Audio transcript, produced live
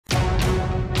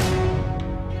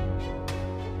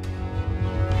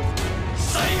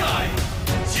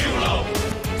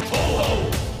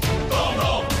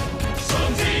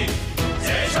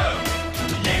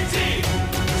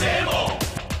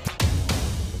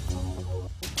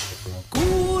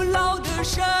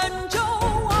神州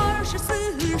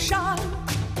24山，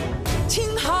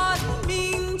秦汉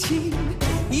明清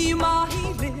一脉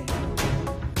连，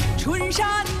春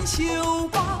山秀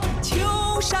挂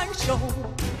秋山收，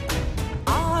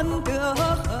安得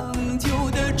恒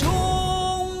久的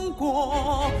中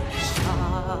国山。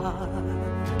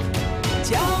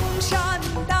江山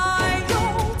代有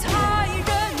才人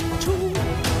出，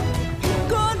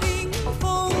格林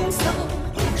风骚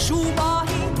数百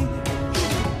年，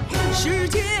世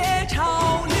界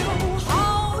潮流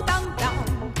浩荡荡，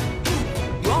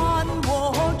愿我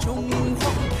中华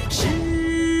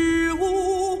史无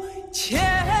前。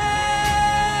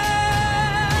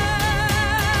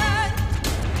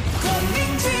孔明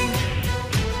镜，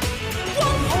王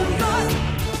后冤，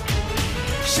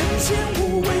神仙无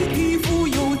畏匹夫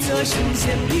有责，神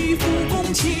仙匹夫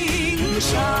共青山。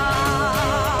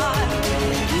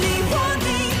你画你，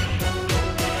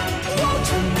我春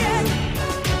眠，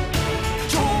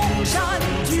中山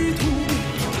巨土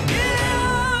面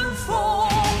风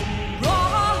软。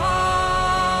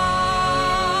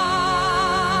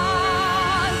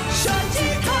山鸡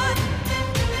看，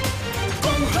共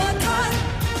和谈，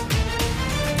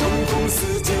东风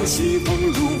似箭，西风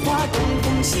如画，东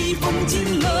风西风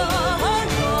尽了软。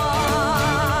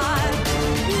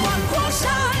万国山，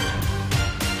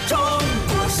中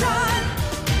国山，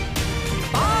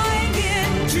百年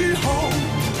之后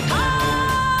安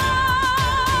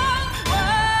巍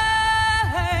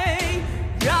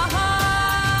然。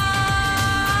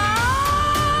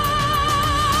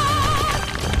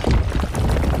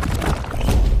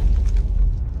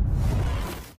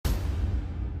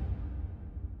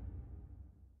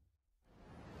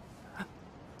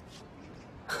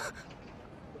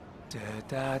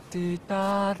哒滴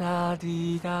哒哒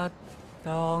滴哒，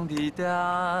咚滴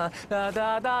哒，哒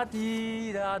哒哒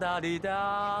滴哒哒滴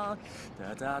哒，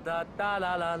哒哒哒哒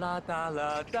啦啦啦哒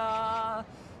啦哒，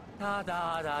哒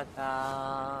哒哒哒，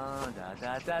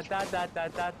哒哒哒哒哒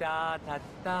哒哒哒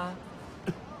哒，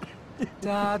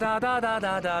哒哒哒哒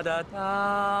哒哒哒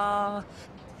哒。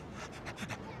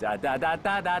哒哒哒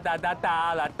哒哒哒哒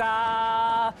哒啦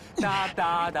哒，哒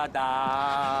哒哒哒，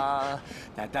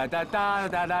哒哒哒哒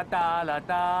哒哒哒啦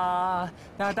哒，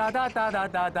哒哒哒哒哒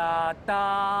哒哒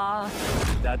哒，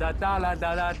哒哒哒啦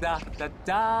哒啦哒哒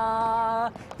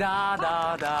哒，哒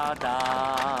哒哒哒，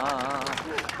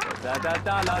哒哒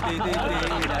哒啦滴滴滴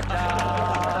啦哒，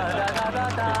哒哒哒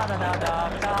哒哒哒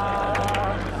哒。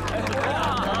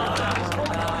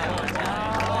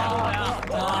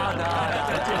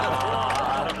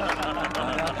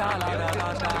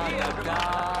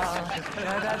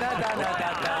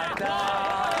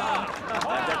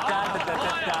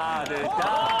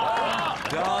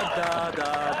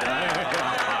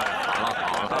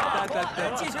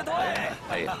继续推。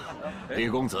哎呀，李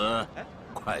公子，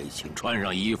快请穿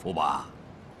上衣服吧。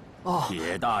哦，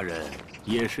铁大人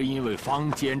也是因为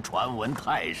坊间传闻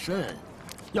太甚，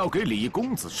要给李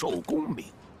公子授功名，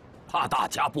怕大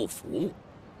家不服，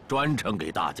专程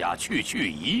给大家去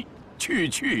疑。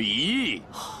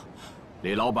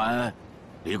李老板，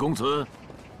李公子，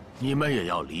你们也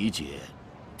要理解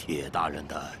铁大人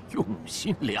的用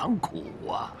心良苦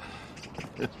啊！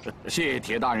谢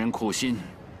铁大人苦心。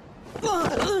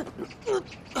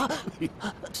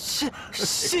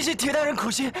谢谢铁大人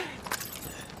苦心，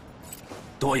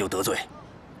多有得罪。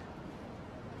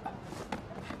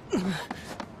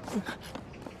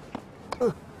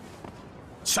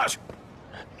下去，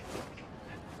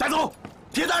带走。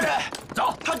铁大人，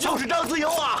走，他就是张自由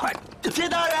啊！快，铁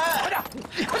大人，快点，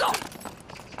快走！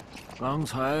刚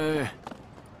才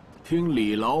听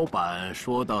李老板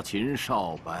说到秦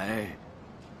少白，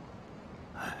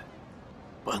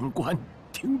本官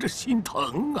听着心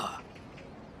疼啊。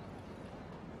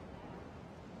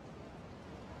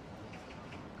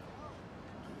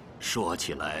说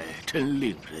起来真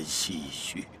令人唏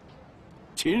嘘。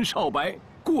秦少白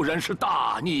固然是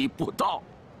大逆不道，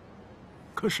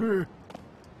可是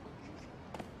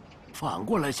反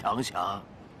过来想想，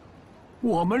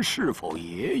我们是否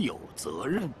也有责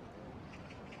任？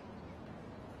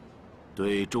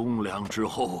对忠良之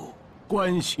后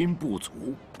关心不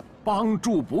足，帮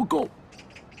助不够，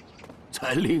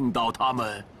才令到他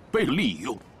们被利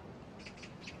用。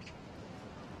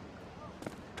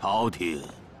朝廷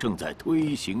正在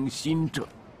推行新政，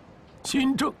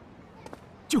新政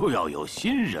就要有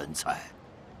新人才，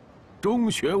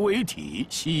中学为体，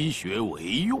西学为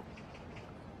用。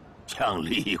像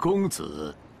李公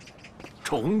子、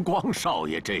重光少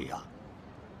爷这样，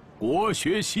国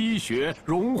学西学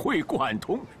融会贯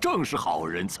通，正是好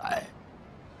人才。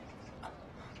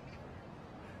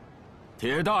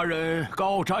铁大人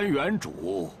高瞻远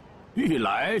瞩，一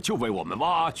来就为我们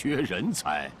挖掘人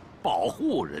才、保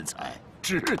护人才，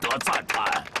值得赞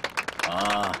叹。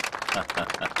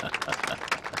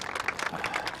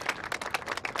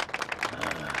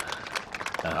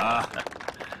啊！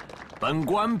本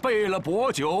官备了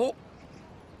薄酒，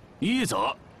一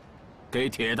则给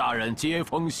铁大人接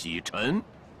风洗尘，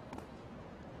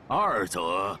二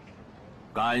则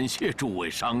感谢诸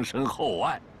位伤身厚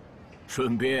爱，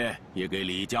顺便也给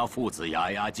李家父子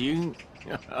压压惊。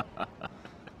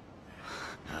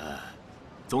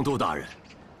总督大人，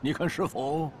你看是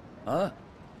否？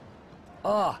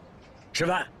吃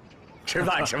饭，吃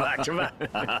饭，吃饭，吃饭。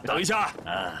等一下。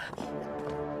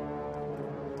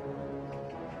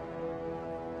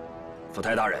府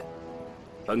台大人，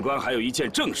本官还有一件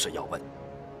正事要问。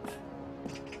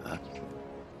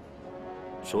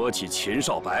说起秦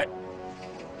少白，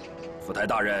府台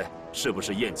大人是不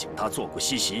是宴请他做过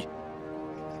西席？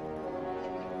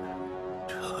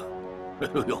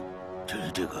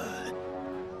这个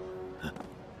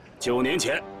9年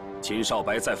前，秦少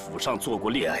白在府上做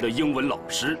过令的英文老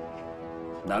师，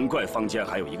难怪坊间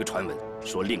还有一个传闻，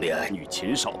说令人与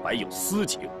秦少白有私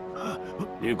情。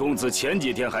吕公子前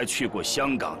几天还去过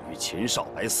香港与秦少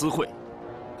白私会，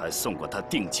还送过他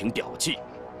定情表记。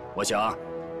我想，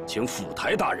请府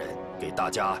台大人给大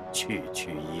家去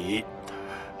疑。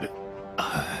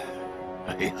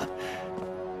哎呀，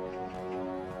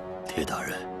铁大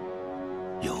人，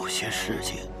有些事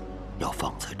情要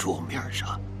放在桌面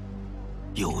上，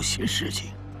有些事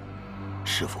情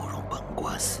是否容本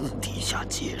官私底下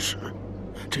解释？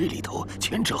这里头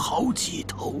牵扯好几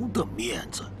头的面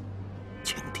子，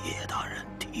请铁大人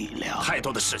体谅。太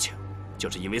多的事情，就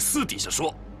是因为私底下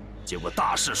说，结果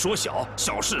大事说小，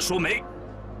小事说没，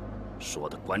说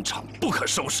的官场不可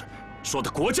收拾，说的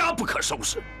国家不可收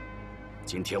拾。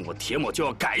今天我铁某就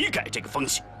要改一改这个风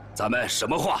气，咱们什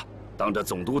么话当着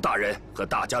总督大人和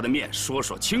大家的面说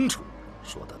清楚，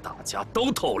说的大家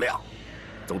都透亮。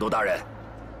总督大人，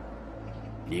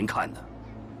您看呢？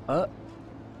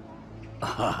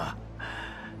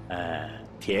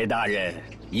铁大人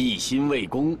一心为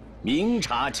公，明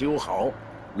察秋毫，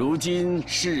如今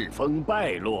世风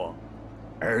败落，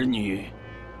儿女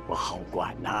不好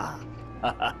管呐。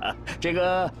这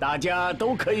个大家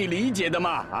都可以理解的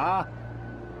嘛，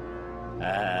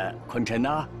坤臣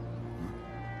呐，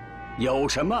有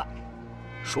什么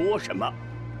说什么，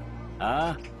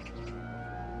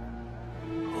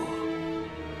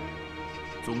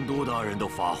总督大人都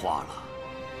发话了，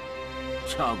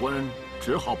下官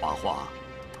只好把话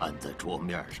摊在桌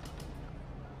面上。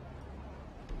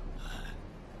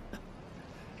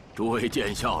诸位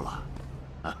见笑了。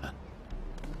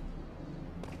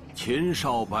秦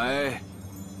少白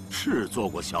是做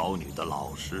过小女的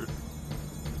老师，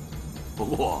不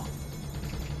过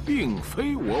并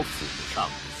非我府上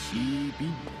的西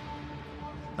宾。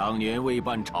当年为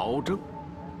办朝政，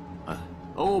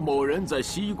欧某人在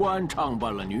西关创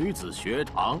办了女子学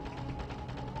堂，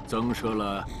增设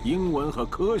了英文和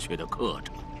科学的课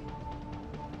程。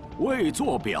为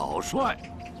做表率，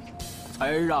才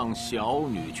让小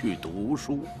女去读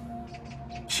书。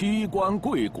西关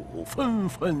贵贾纷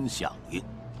纷响应，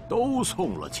都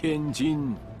送了千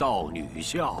金到女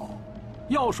校。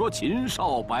要说秦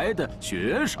少白的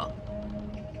学生，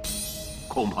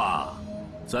恐怕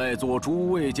在座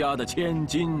诸位家的千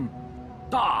金，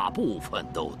大部分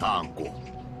都当过。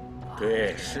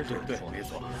对，是，对，没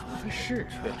错，是，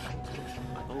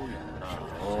都有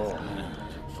的。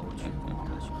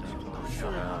是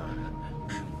啊。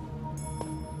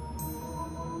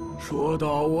说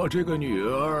到我这个女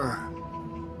儿，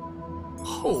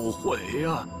后悔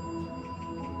呀。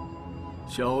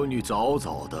小女早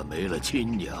早的没了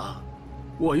亲娘，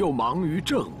我又忙于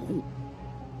政务，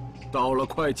到了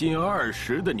快近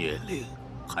20的年龄，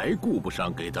还顾不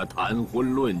上给她谈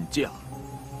婚论嫁，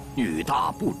女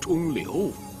大不中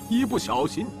留，一不小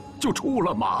心就出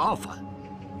了麻烦。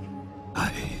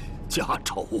哎，家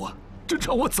丑啊，这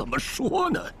让我怎么说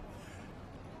呢？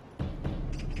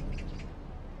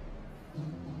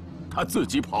他自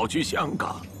己跑去香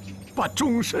港，把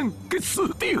终身给死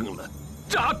定了，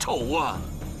家丑啊！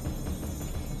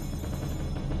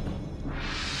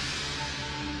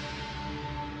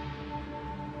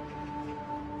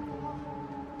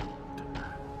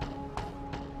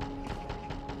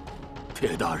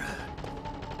铁大人，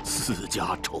私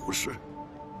家丑事，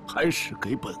还是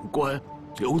给本官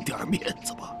留点面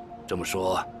子吧。这么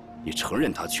说，你承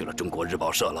认他去了中国日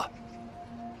报社了？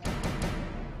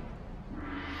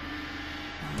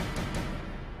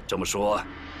这么说，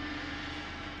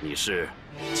你是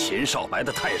秦少白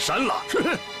的泰山了？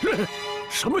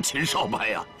什么秦少白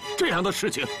呀？这样的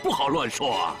事情不好乱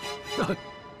说啊！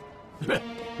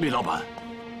李老板，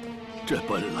这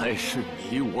本来是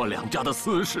你我两家的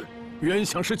私事，原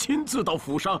想是亲自到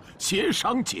府上协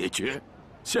商解决，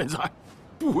现在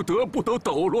不得不都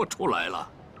抖落出来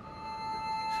了。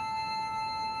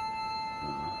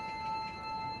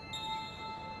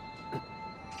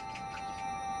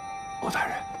欧大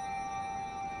人，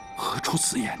何出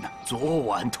此言呢？昨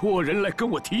晚托人来跟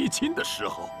我提亲的时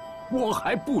候，我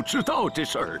还不知道这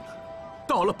事儿呢，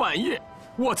到了半夜，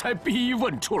我才逼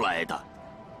问出来的。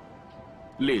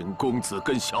令公子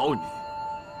跟小女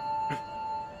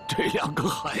这两个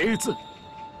孩子，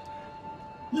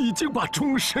已经把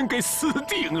终身给私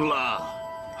定了。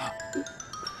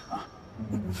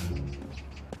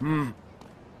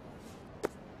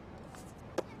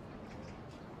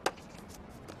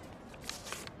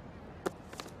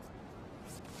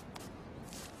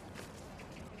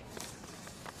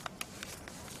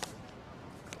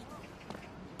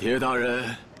铁大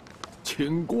人，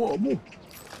请过目。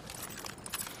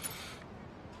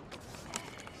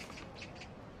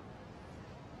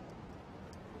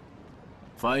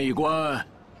翻译官，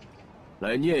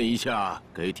来念一下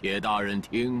给铁大人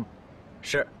听。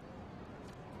是。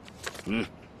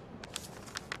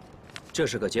这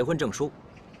是个结婚证书，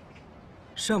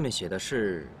上面写的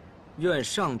是“愿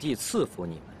上帝赐福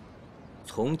你们，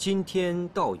从今天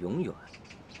到永远”。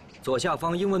左下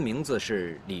方英文名字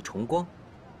是李重光，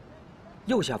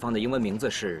右下方的英文名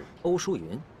字是欧淑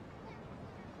云。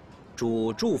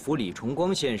主祝福李重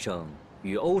光先生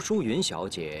与欧淑云小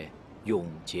姐永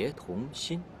结同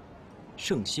心，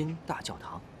圣心大教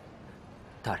堂。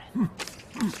大人，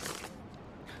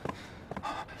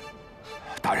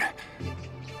大人，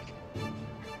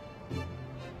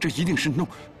这一定是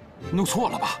弄错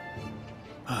了吧？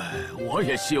哎，我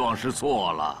也希望是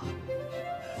错了。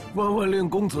问问令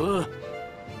公子，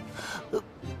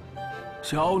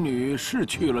小女是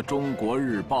去了《中国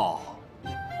日报》，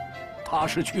她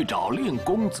是去找令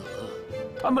公子，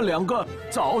他们两个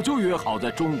早就约好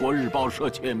在中国日报社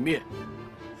见面。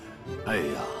哎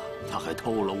呀，他还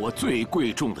偷了我最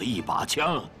贵重的一把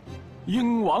枪，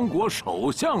英王国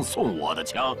首相送我的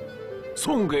枪，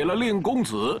送给了令公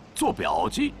子做表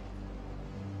记。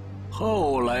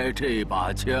后来这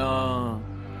把枪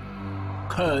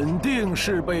肯定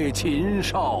是被秦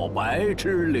少白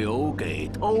之流给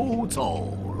偷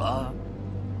走了。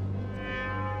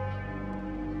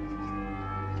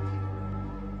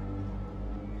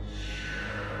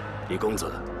李公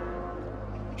子，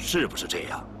是不是这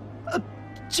样？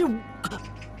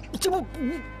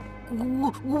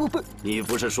我不，你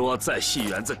不是说在戏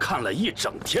园子看了一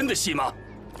整天的戏吗？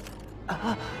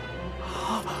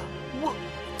我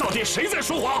到底谁在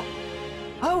说谎？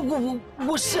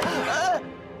我是，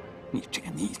你这个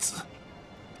逆子，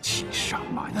欺上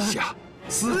瞒下，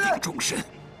私定终身，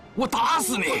我打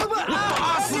死你！我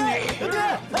打死你！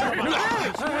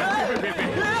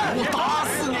我打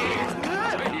死你！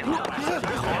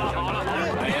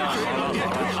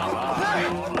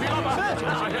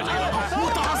我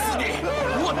打死你！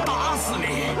我打死你！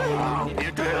别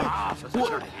追了啊！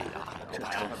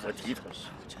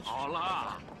好了。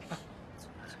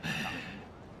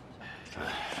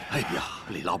哎呀，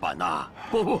李老板呐，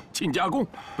不，亲家公，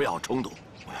不要冲动，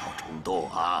不要冲动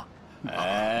啊！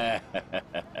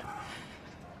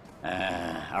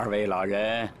二位老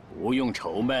人不用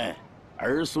愁闷，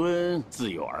儿孙自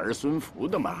有儿孙福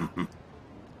的嘛。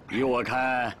依我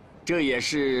看，这也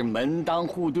是门当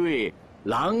户对、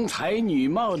郎才女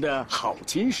貌的好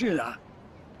亲事啊。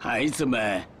孩子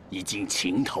们已经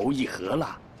情投意合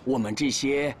了，我们这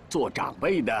些做长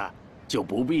辈的就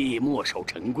不必墨守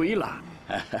成规了。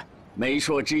媒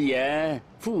妁之言，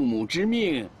父母之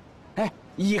命，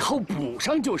以后补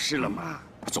上就是了嘛。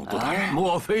总督大人，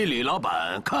莫非李老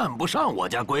板看不上我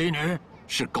家闺女？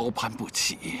是高攀不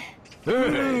起。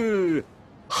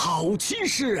好气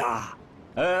势啊！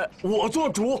我做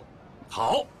主。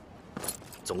好，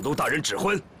总督大人指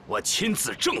婚，我亲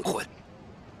自证婚。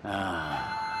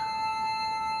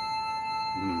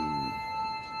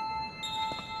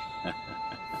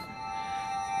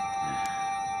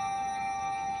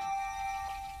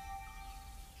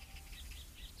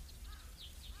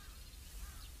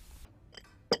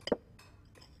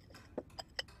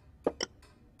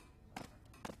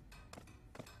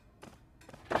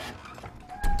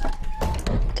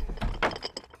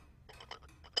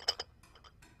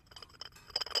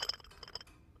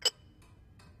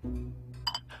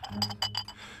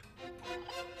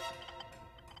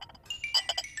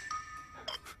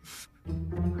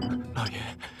老爷，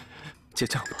结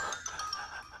账吧。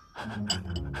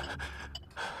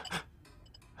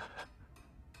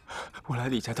我来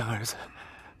李家当儿子，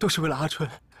都是为了阿春。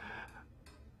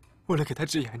为了给他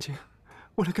治眼睛，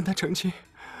为了跟他成亲，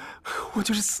我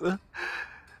就是死，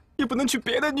也不能娶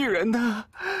别的女人的。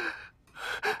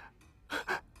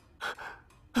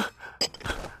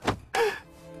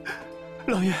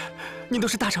老爷，您都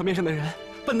是大场面上的人，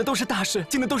办的都是大事，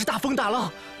经的都是大风大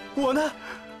浪。我呢，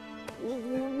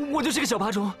我就是个小扒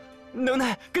种，能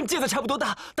耐跟芥子差不多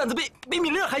大，胆子比米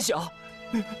粒还小。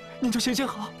您就行行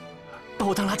好，把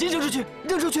我当垃圾扔出去，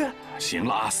扔出去。行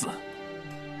了，阿四，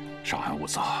稍安勿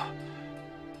躁，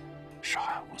稍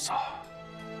安勿躁，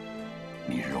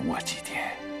你容我几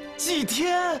天。几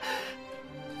天？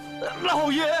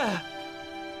老爷，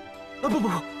不，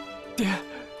爹，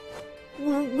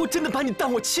我真的把你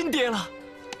当我亲爹了。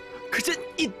可是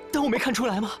你当我没看出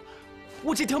来吗？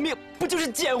我这条命不就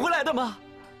是捡回来的吗？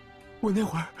我那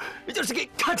会儿要是给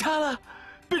咔嚓了，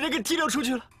被人给踢溜出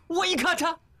去了，我一咔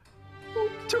嚓，我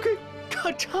就给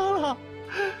咔嚓了。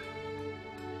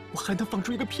我还能放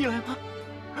出一个屁来吗？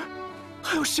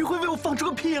还有谁会为我放出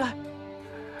个屁来？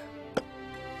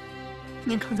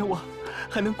您看在我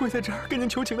还能跪在这儿跟您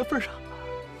求情的份上，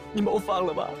您把我放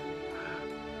了吧。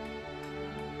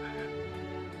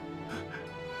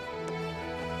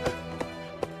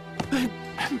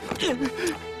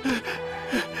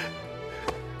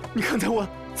你看在我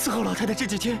伺候老太太这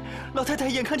几天，老太太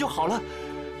眼看就好了，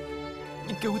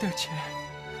你给我点钱，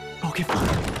把我给放了。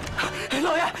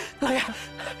老爷，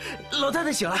老太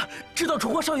太醒了，知道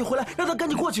崇光少爷回来，让他赶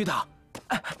紧过去的。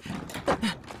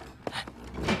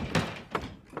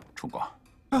崇光，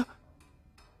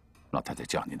老太太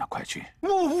叫你呢，快去。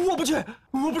我不去，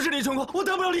我不是李崇光，我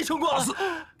当不了李崇光。阿四，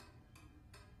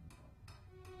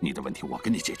你的问题我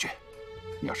跟你解决。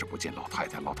你要是不见老太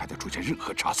太，老太太出现任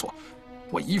何差错，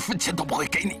我1分钱都不会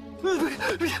给你。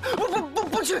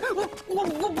不去，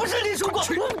我不是李崇光，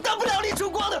我当不了李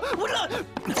崇光的。我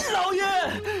老爷，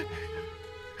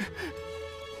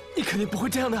你肯定不会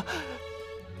这样的。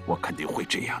我肯定会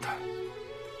这样的，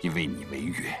因为你违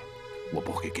约，我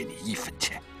不会给你1分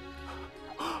钱。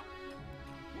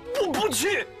我不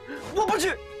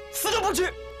去，死都不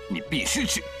去。你必须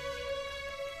去，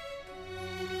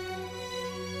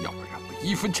要不然我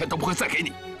1分钱都不会再给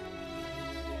你。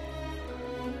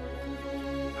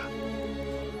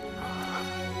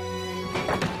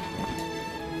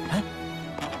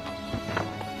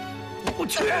我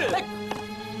去。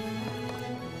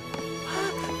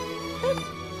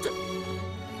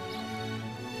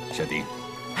小丁，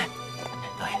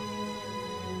老爷，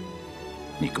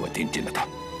你给我盯紧了他。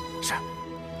是。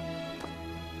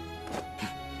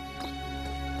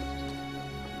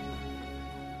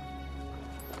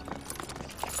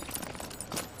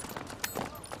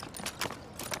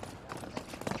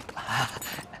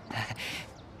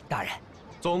大人，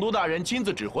总督大人亲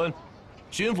自指挥，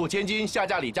巡抚千金下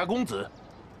嫁李家公子，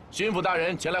巡抚大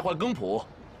人前来换更谱，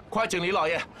快请李老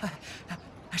爷。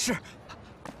是，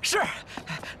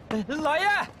老爷。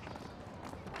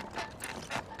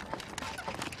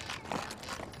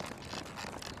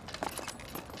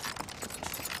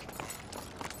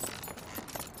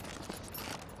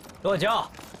落轿。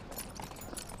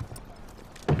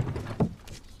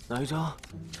哪一张？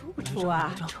出不出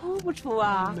啊？出不出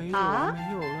啊？没有了，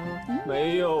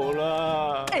没有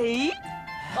了。哎，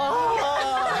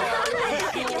来，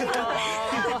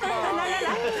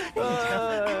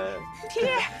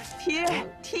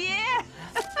贴。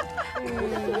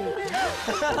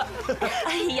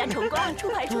哎呀，崇光，出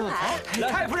牌！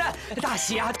太夫人，大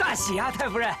喜啊！太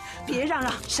夫人，别嚷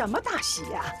嚷，什么大喜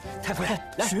呀？太夫人，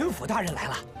巡抚大人来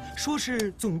了，说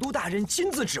是总督大人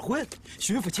亲自指婚，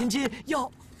巡抚千金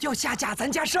要下嫁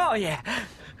咱家少爷。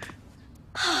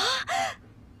啊？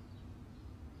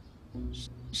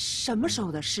什么时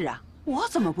候的事啊？我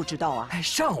怎么不知道啊？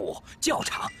上午教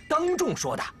场当众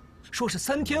说的，说是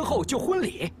3天后就婚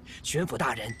礼，巡抚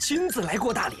大人亲自来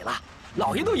过大礼了，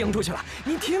老爷都迎出去了，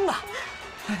您听啊。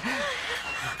哎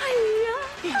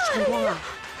呀，崇光啊，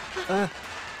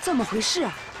怎么回事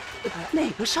啊？哪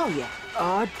个少爷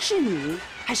啊？是你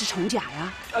还是崇甲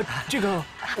呀？这个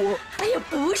我……哎呀，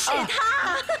不是他！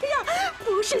哎呀，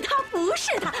不是他！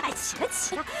哎，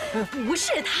起了！不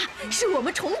是他，是我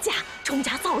们崇甲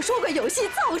早说过有戏，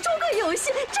真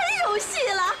有戏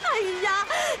了！哎呀，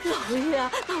老爷，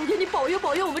你保佑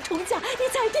我们崇甲，你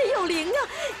在天有灵啊！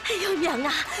哎呦，娘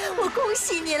啊，我恭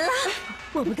喜您了！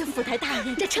我们跟府台大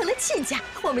人这成了亲家，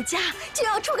我们家就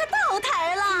要出个道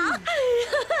台了。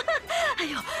哎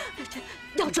呦，这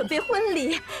要准备婚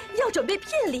礼，要准备聘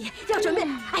礼，要准备，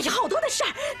哎呀，好多的事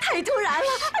儿，太突然了！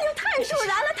哎呦，太突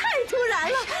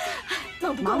然了！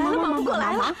忙不过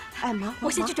来了！哎，忙！我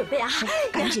先去准备啊！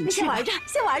赶紧去！先玩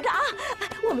着啊！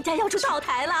我们家要出道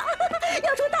台了！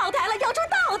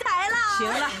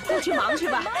行了，都去忙去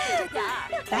吧。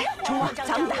来，冲光，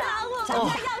咱们的，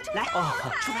来，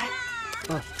出来。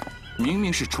明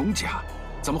明是重甲，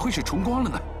怎么会是重光了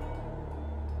呢？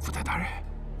福太大人，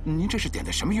您这是点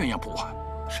的什么鸳鸯谱啊？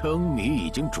生米已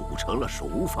经煮成了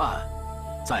熟饭，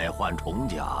再换重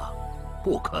甲，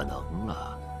不可能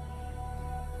啊！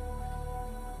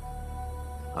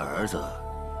儿子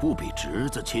不比侄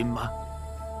子亲吗？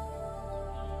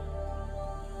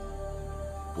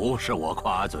不是我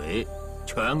夸嘴，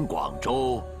全广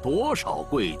州多少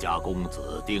贵家公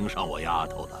子盯上我丫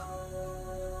头的。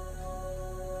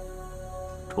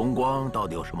重光到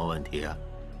底有什么问题啊？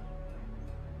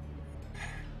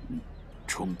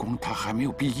重光他还没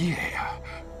有毕业呀，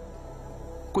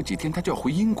过几天他就要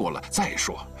回英国了。再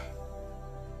说，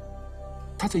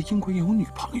他在英国有女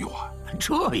朋友啊，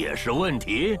这也是问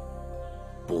题？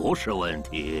不是问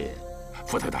题，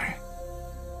福特大人，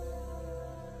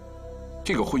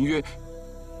这个婚约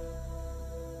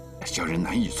小人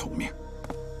难以从命，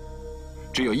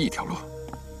只有一条路，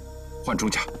换中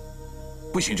甲，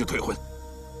不行就退婚。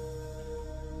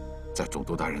在总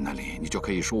督大人那里，你就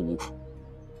可以说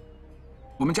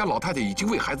我们家老太太已经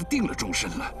为孩子定了终身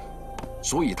了，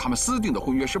所以他们私定的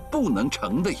婚约是不能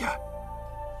成的呀。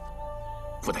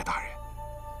福太大人，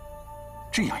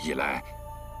这样一来，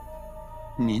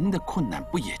您的困难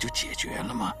不也就解决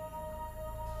了吗？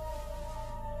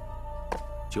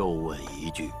就问一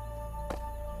句，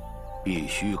必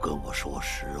须跟我说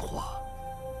实话，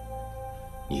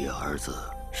你儿子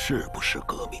是不是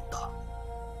革命的？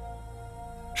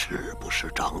是不是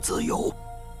张自由？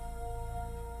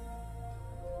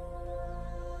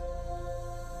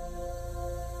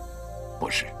不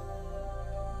是。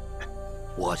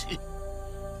我信。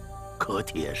可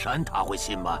铁山他会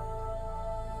信吗？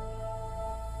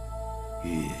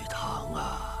玉堂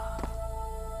啊，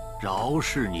饶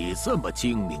是你这么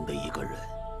精明的一个人，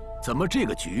怎么这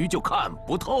个局就看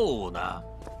不透呢？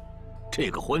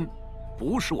这个婚，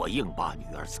不是我硬把女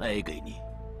儿塞给你，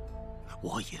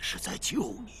我也是在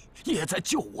救你，也在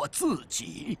救我自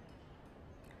己。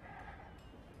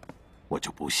我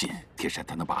就不信铁山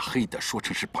他能把黑的说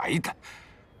成是白的。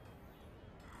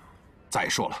再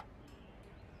说了，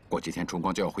过几天重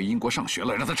光就要回英国上学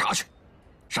了，让他查去，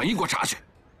上英国查去。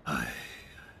哎，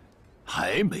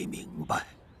还没明白，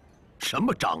什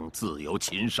么张自由、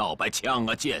秦少白、枪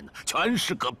啊剑啊，全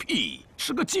是个屁，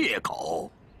是个借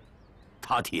口。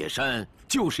他铁山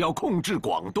就是要控制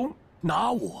广东，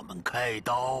拿我们开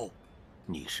刀。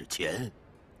你是钱，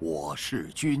我是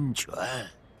军权。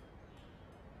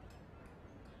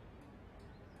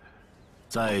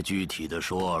再具体的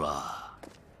说了，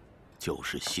就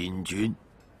是新军。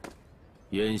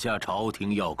眼下朝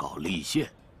廷要搞立宪，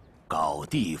搞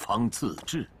地方自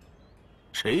治，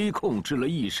谁控制了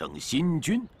一省新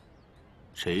军，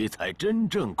谁才真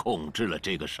正控制了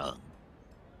这个省。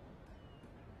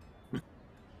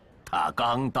他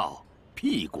刚到，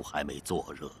屁股还没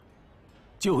坐热，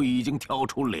就已经挑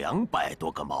出200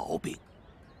多个毛病。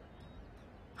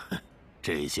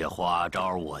这些花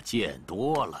招我见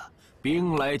多了，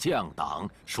兵来将挡，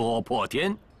说破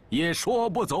天也说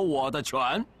不走我的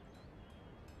权。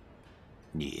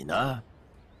你呢？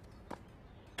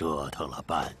折腾了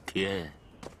半天，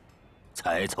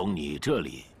才从你这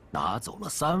里拿走了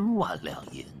3万两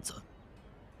银子。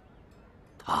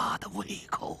他的胃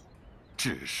口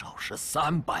至少是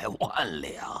300万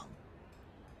两。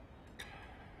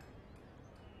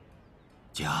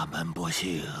家门不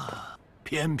幸啊，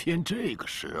偏偏这个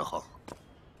时候，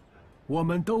我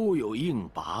们都有硬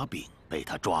把柄被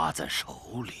他抓在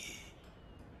手里，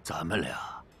咱们俩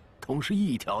同是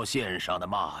一条线上的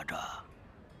蚂蚱。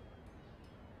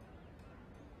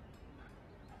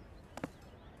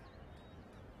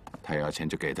他要钱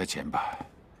就给他钱吧，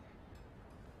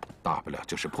大不了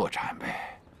就是破产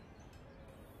呗。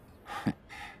哼，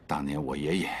当年我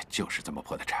爷爷就是这么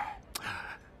破的产。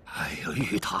哎呀，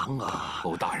玉堂啊，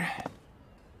欧大人，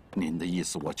您的意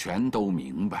思我全都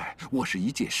明白。我是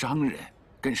一介商人，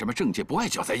跟什么政界不爱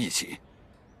搅在一起。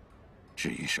至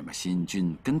于什么新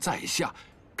军跟在下，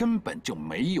根本就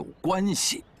没有关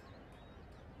系。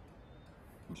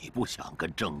你不想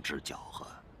跟政治搅和，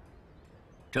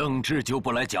政治就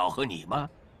不来搅和你吗？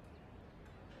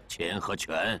钱和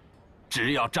权，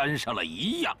只要沾上了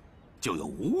一样，就有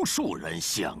无数人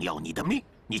想要你的命，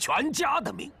你全家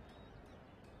的命。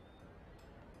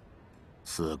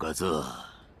4个字，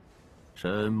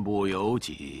身不由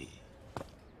己。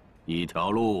一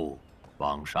条路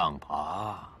往上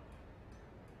爬，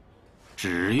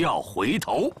只要回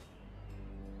头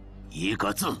，1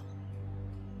个字，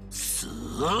死。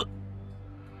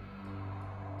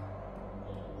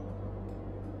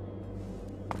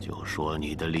就说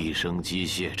你的立生机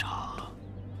械厂，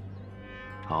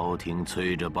朝廷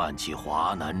催着办起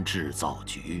华南制造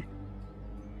局，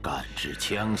赶制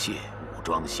枪械，武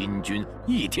装新军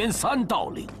，1天3道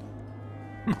令。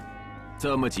哼，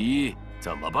这么急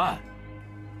怎么办？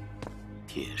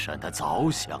铁山他早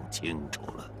想清楚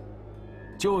了，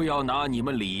就要拿你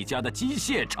们李家的机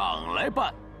械厂来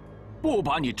办，不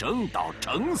把你整倒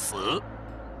整死，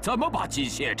怎么把机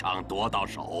械厂夺到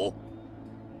手？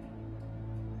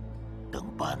等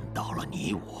扳倒了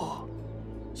你我，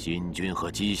新军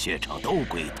和机械厂都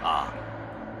归他。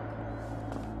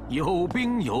有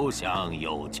兵有饷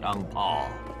有枪炮，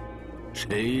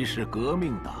谁是革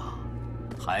命党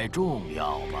还重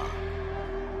要吗？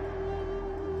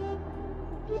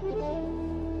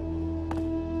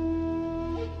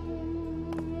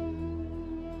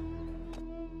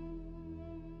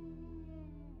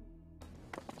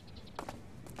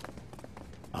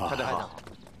太太好，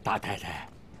大太太，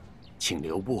请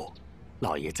留步，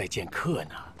老爷在见客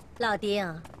呢。老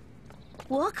丁，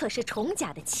我可是崇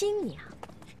甲的亲娘，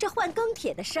这换更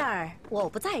帖的事儿我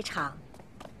不在场，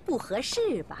不合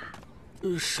适吧？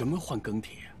什么换更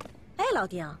帖？哎，老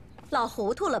丁，老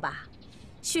糊涂了吧？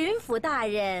巡抚大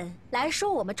人来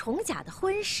说我们崇甲的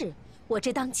婚事，我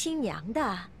这当亲娘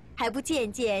的还不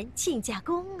见见亲家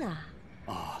公啊？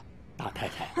啊，大太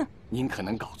太，您可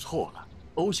能搞错了。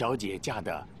欧小姐嫁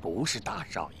的不是大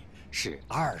少爷，是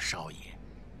2少爷。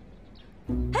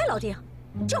哎，老丁，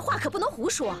这话可不能胡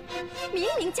说，明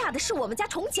明嫁的是我们家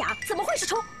崇甲，怎么会是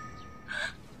崇？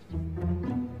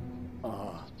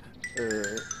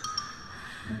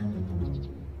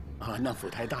那府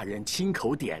台大人亲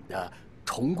口点的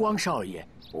崇光少爷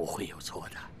不会有错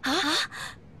的。啊，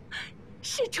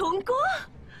是崇光。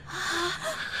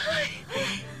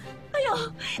哎呦，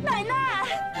奶奶，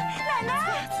奶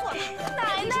奶，错了，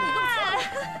奶奶，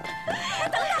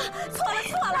等等，错了，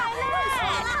错了，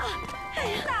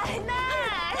奶奶，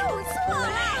弄错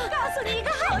了，告诉你一个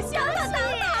好消息，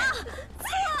错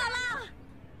了。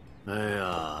哎呀，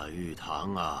玉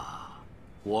堂啊，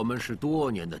我们是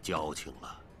多年的交情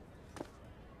了，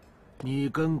你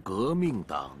跟革命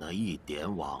党的一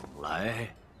点往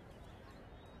来，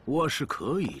我是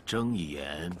可以睁一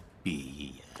眼闭一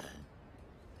眼。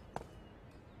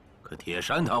可铁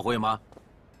山他会吗？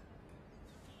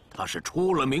他是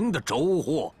出了名的轴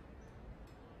货，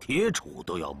铁杵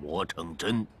都要磨成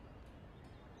针。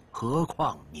何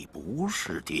况你不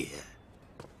是爹，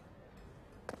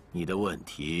你的问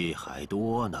题还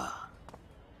多呢。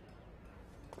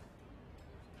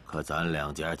可咱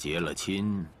两家结了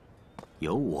亲，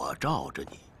有我罩着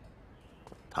你，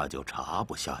他就查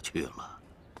不下去了。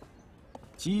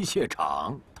机械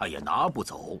厂他也拿不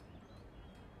走。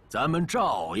咱们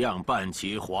照样办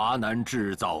起华南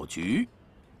制造局，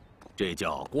这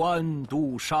叫官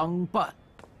督商办。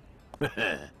嘿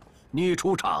嘿，你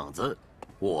出厂子，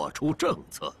我出政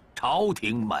策，朝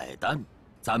廷买单，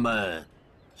咱们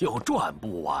有赚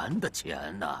不完的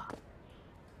钱呐。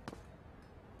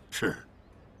是，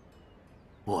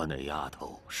我那丫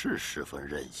头是十分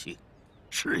任性，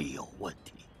是有问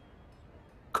题，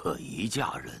可一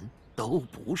家人都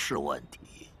不是问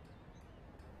题。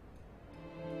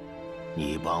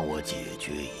你帮我解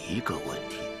决一个问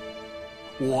题，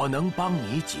我能帮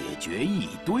你解决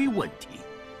一堆问题。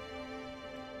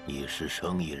你是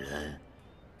生意人，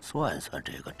算算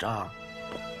这个账。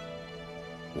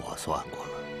我算过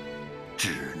了，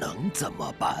只能这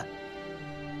么办。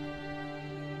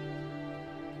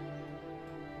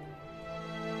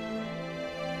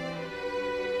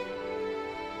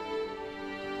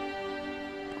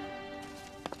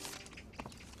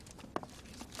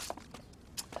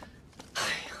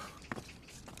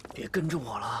别跟着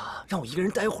我了，让我一个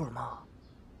人待会儿嘛。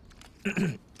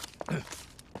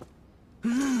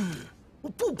我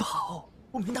不跑，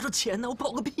我没拿出钱呢，我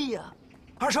跑个屁呀！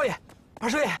二少爷，二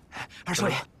少爷，二少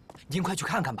爷，您快去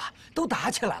看看吧，都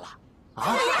打起来了。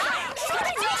啊！说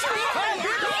的就是你，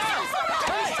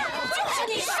就是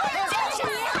你，就是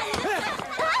你！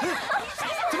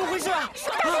怎么回事啊？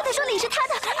大太太说李是他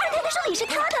的，二太太说李是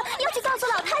他的，要去告诉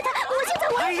老太太。我现在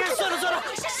我……哎呀，算了算了，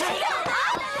是谁呀？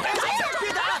别打了！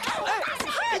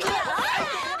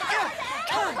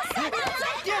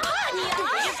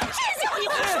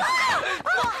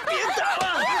别打了！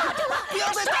不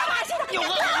要再打了！有话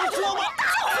好好说嘛！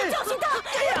教训他！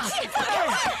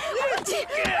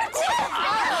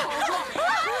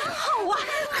好啊，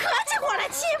合起伙来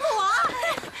欺负我！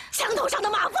墙头上的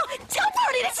马蜂，墙缝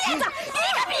里的蝎子，一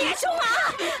个比一个凶啊！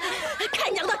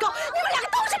看娘的狗，你们两个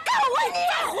都是狗啊！你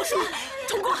别胡说！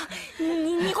崇光，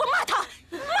你给我骂他，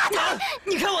骂他！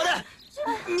你看我的！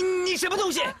你什么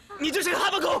东西？你就是个哈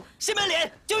巴狗，先满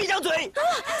脸就一张嘴！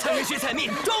断人学采蜜，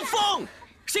装疯！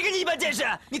谁跟你一般见识？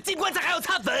你进棺材还要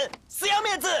擦粉，死要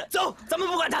面子！走，咱们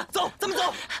不管他，走，咱们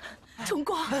走。重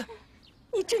光，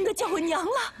你真的叫我娘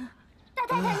了？大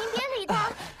太太，您别理他，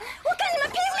我跟你们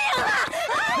拼命了！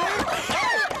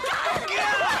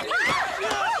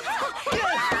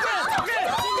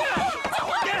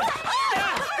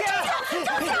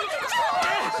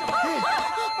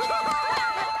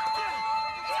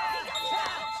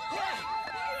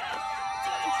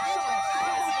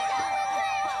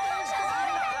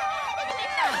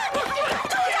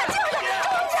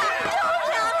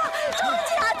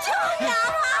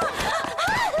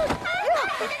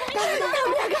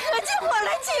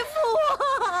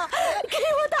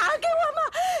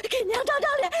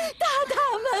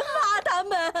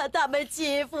他们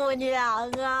欺负娘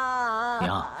啊！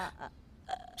娘，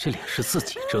这脸是自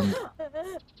己争的，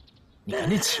你赶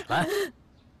紧起来。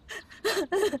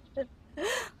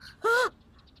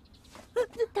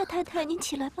大太太，您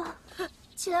起来吧，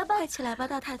起来吧，快起来吧，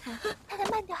大太太。太太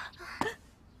慢点。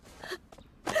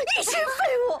一群废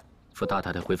物！扶大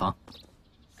太太回房。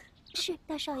是，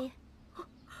大少爷。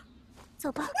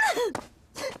走吧。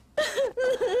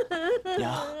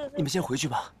娘，你们先回去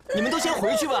吧，你们都先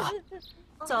回去吧。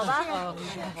走吧，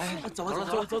走吧，走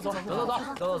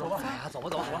吧，哎呀，走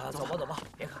吧，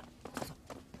别看。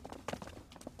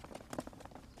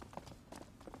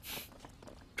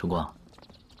重光，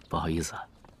不好意思啊。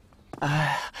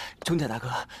哎，钟家大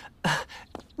哥，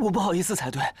我不好意思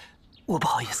才对，我不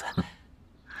好意思。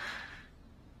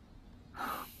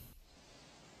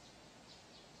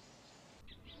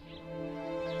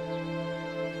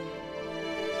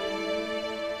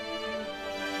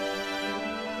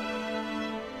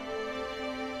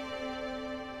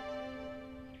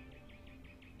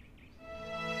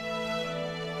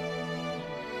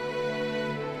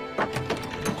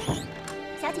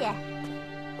小姐，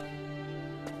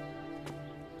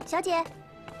小姐，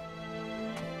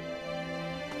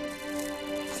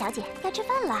小姐，该吃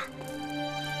饭了。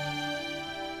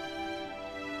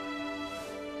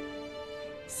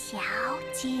小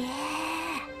姐，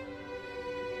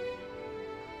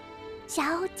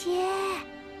小姐，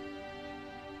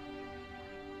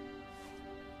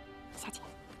小姐，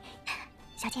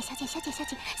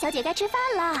小姐，该吃饭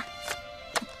了。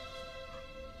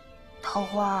桃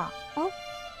花，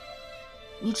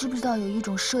你知不知道有一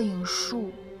种摄影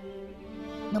术，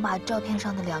能把照片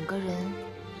上的两个人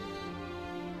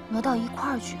挪到一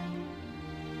块儿去？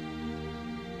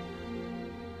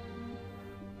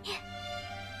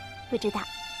不知道。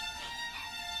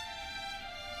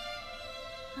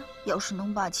要是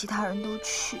能把其他人都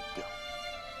去掉，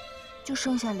就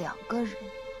剩下两个人，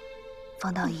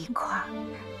放到一块儿，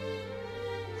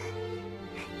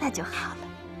那就好了。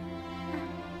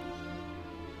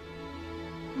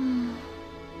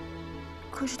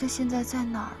可是他现在在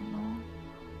哪儿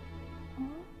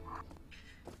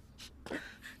呢？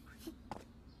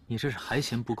你这是还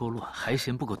嫌不够乱，还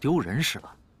嫌不够丢人是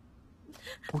吧？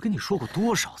我跟你说过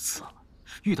多少次了，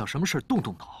遇到什么事动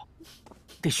动脑，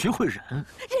得学会忍。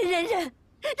忍，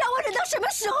让我忍到什么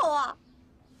时候啊？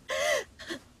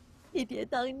你爹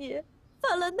当年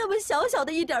犯了那么小小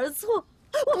的一点错，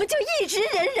我们就一直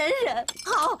忍，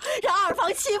好让二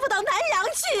房欺负到南洋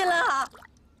去了。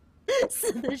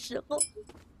死的时候，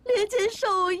连件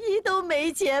寿衣都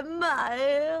没钱买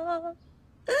呀！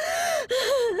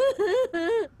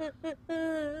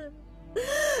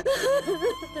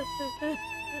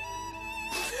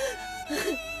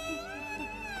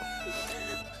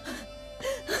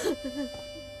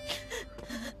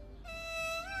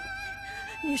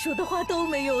你说的话都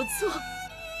没有错，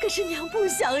可是娘不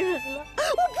想忍了，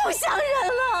我不想忍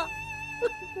了。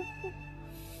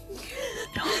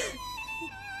娘。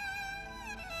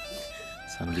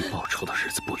咱们离报仇的日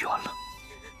子不远了，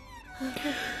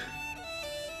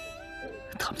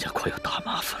他们家快有大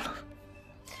麻烦了。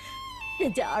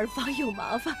人家二房有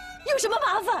麻烦，有什么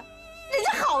麻烦？人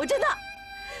家好着呢，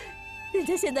人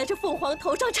家现在这凤凰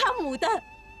头上插牡丹，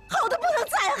好的不能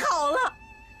再好了。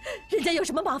人家有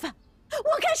什么麻烦？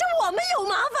我看是我们有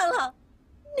麻烦了。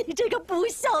你这个不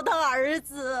孝的儿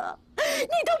子，你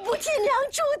都不替娘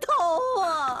出头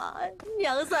啊！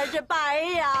娘算是白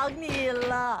养你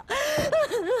了。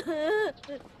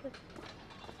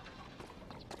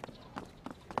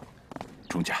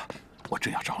钟家，我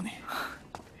正要找你。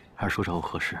二叔找我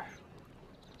何事？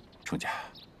钟家，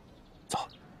走，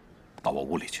到我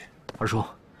屋里去。二叔，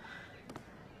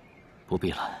不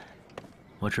必了，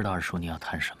我知道二叔你要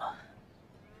谈什么。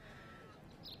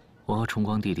我和重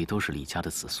光弟弟都是李家的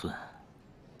子孙，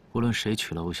无论谁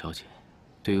娶了欧小姐，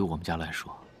对于我们家来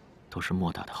说，都是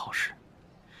莫大的好事。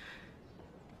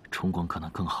重光可能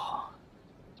更好，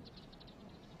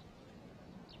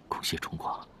恭喜重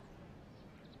光，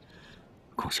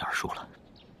恭喜二叔了。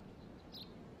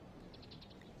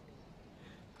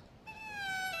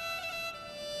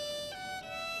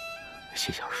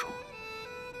谢谢二叔，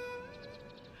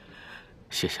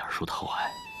谢谢二叔的厚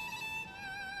爱，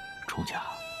重家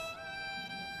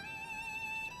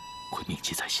会铭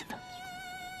记在心的。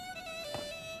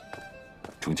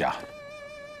重家，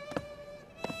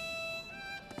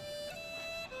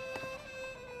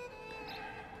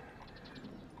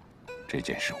这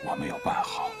件事我没有办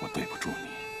好，我对不住你，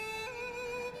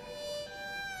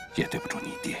也对不住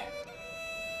你爹。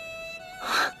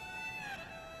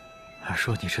二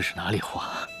叔，你这是哪里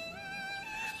话？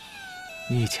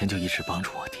你以前就一直帮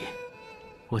助我爹，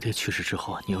我爹去世之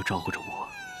后，你又照顾着我、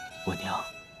我娘、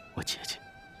我姐姐。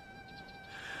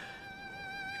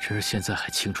只是现在还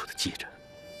清楚地记着，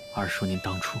二叔您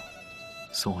当初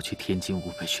送我去天津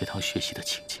武北学堂学习的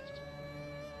情景。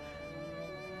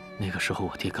那个时候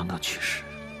我爹刚刚去世，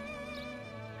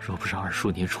若不是二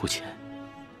叔您出钱，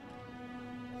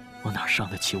我哪上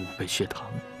得起武北学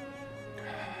堂？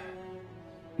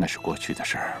那是过去的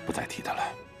事儿，不再提它了。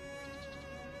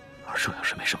二叔要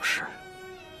是没什么事，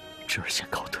侄儿先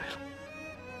告退了。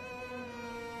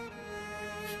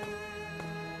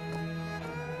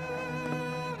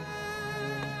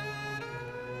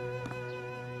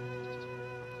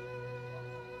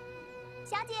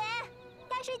小姐，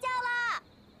该睡觉啦。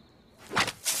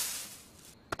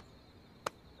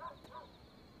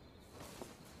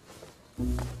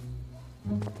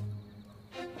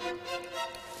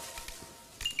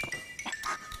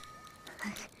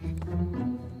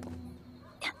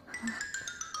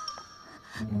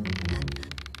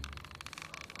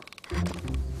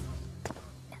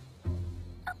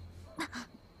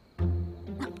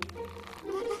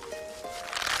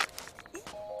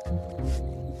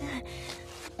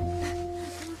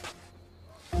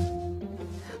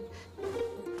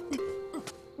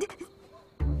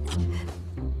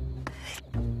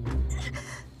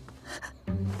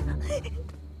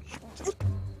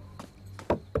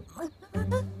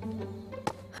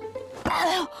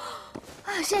哎呦，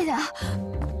谢谢啊。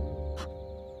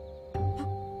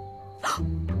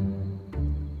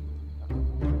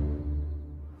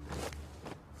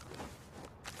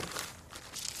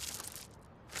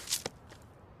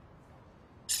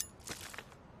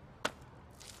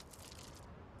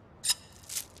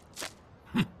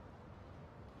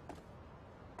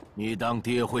你当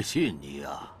爹会信你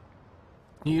啊？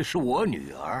你是我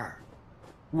女儿，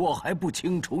我还不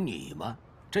清楚你吗？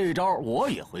这招我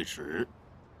也会使，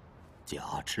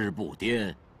假痴不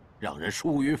癫，让人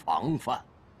疏于防范。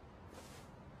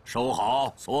收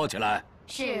好，锁起来。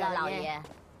是老爷。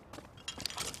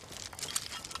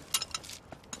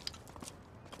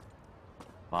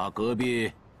把隔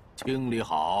壁清理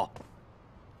好，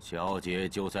小姐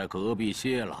就在隔壁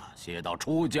歇了，歇到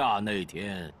出嫁那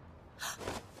天。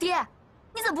爹，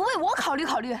你怎么不为我考虑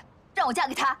考虑？让我嫁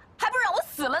给他，还不如让我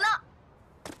死了呢。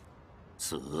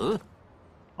死？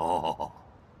哦，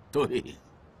对呀。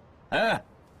哎，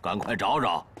赶快找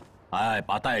找，哎，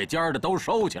把带尖的都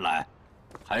收起来，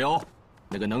还有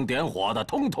那个能点火的，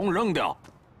通通扔掉，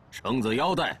绳子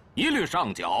腰带一律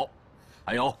上缴，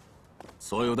还有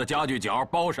所有的家具角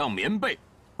包上棉被，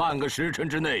半个时辰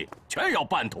之内全要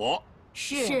办妥。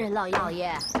是老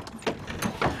爷。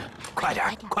快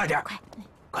点，快点，快！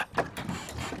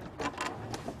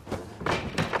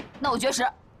那我绝食。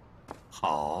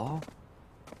好，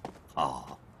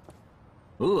好，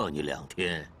饿你2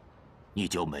天，你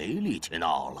就没力气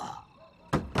闹了。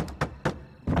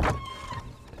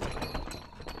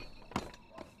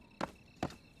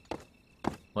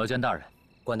我要见大人。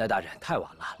关代大人，太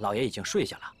晚了，老爷已经睡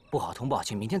下了，不好通报，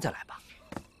请明天再来吧。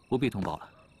不必通报了，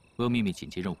我有秘密紧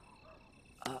急任务。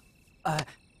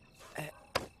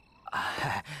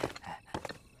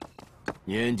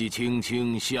年纪轻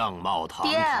轻，相貌堂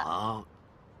堂。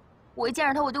我一见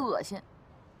着他我就恶心，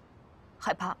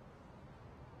害怕。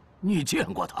你见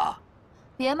过他？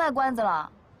别卖关子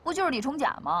了，不就是李重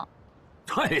甲吗？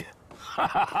嘿，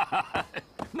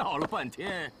闹了半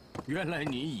天，原来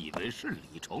你以为是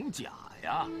李重甲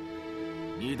呀？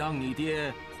你当你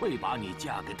爹会把你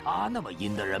嫁给他那么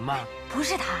阴的人吗？不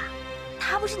是他，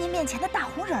他不是您面前的大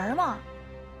红人吗？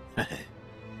嘿嘿，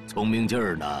聪明劲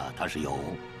儿呢，他是有，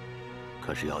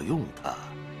可是要用他，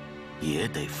也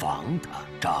得防他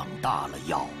长大了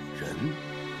咬人。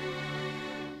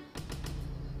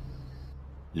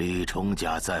李重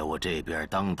甲在我这边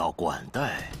当到管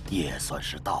带，也算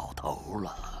是到头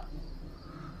了。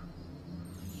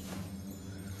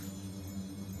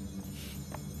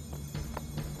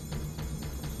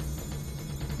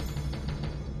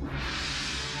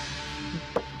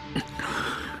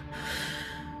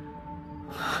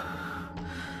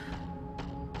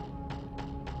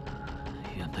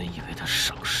本以为他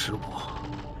赏识我，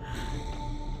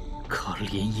靠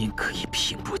联姻可以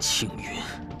平步青云，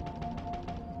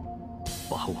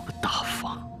把我们大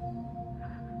房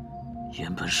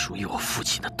原本属于我父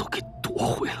亲的都给夺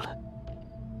回了。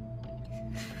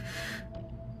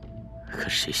可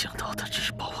谁想到他只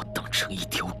是把我当成一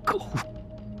条狗。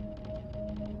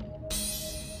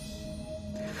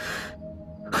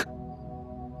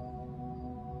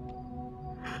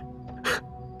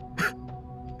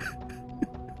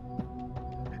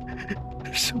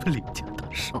什么李家大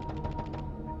少，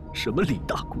什么李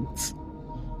大公子，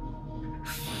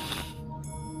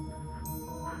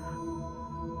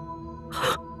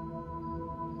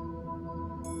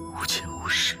无钱无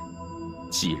势，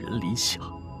寄人篱下，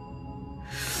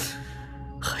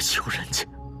还求人家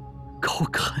高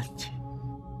看你。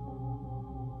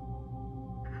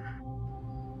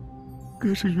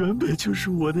可是原本就是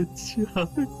我的家。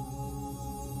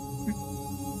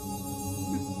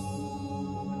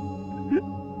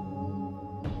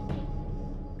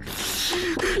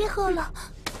别喝了。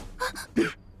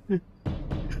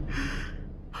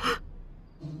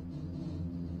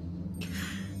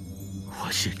我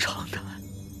心长叹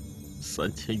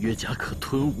，3000越甲可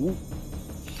吞吴，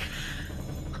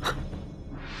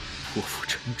破釜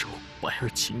沉舟，百二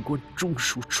秦关终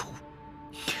输出。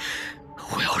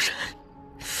我要忍，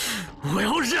我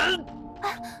要忍。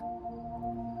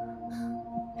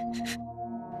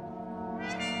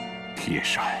铁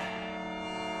山，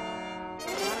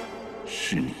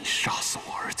是你杀死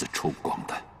我儿子冲光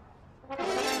的。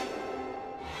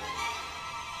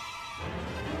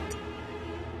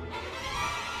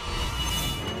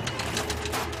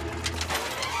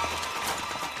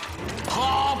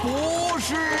他不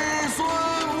是孙文。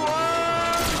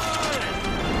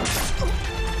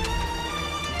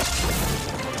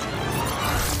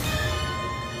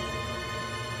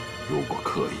如果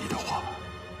可以的话，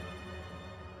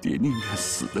爹宁愿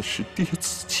死的是爹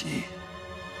自己。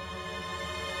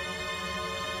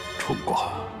冲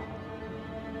光，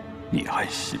你安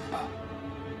心吧，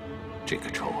这个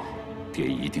仇，爹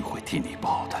一定会替你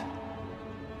报的。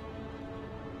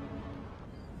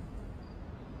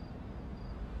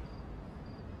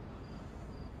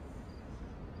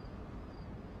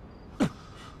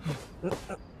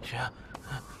雪，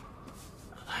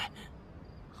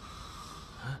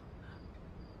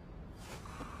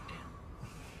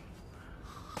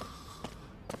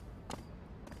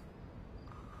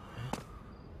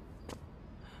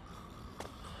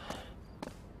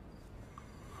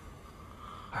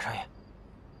二少爷，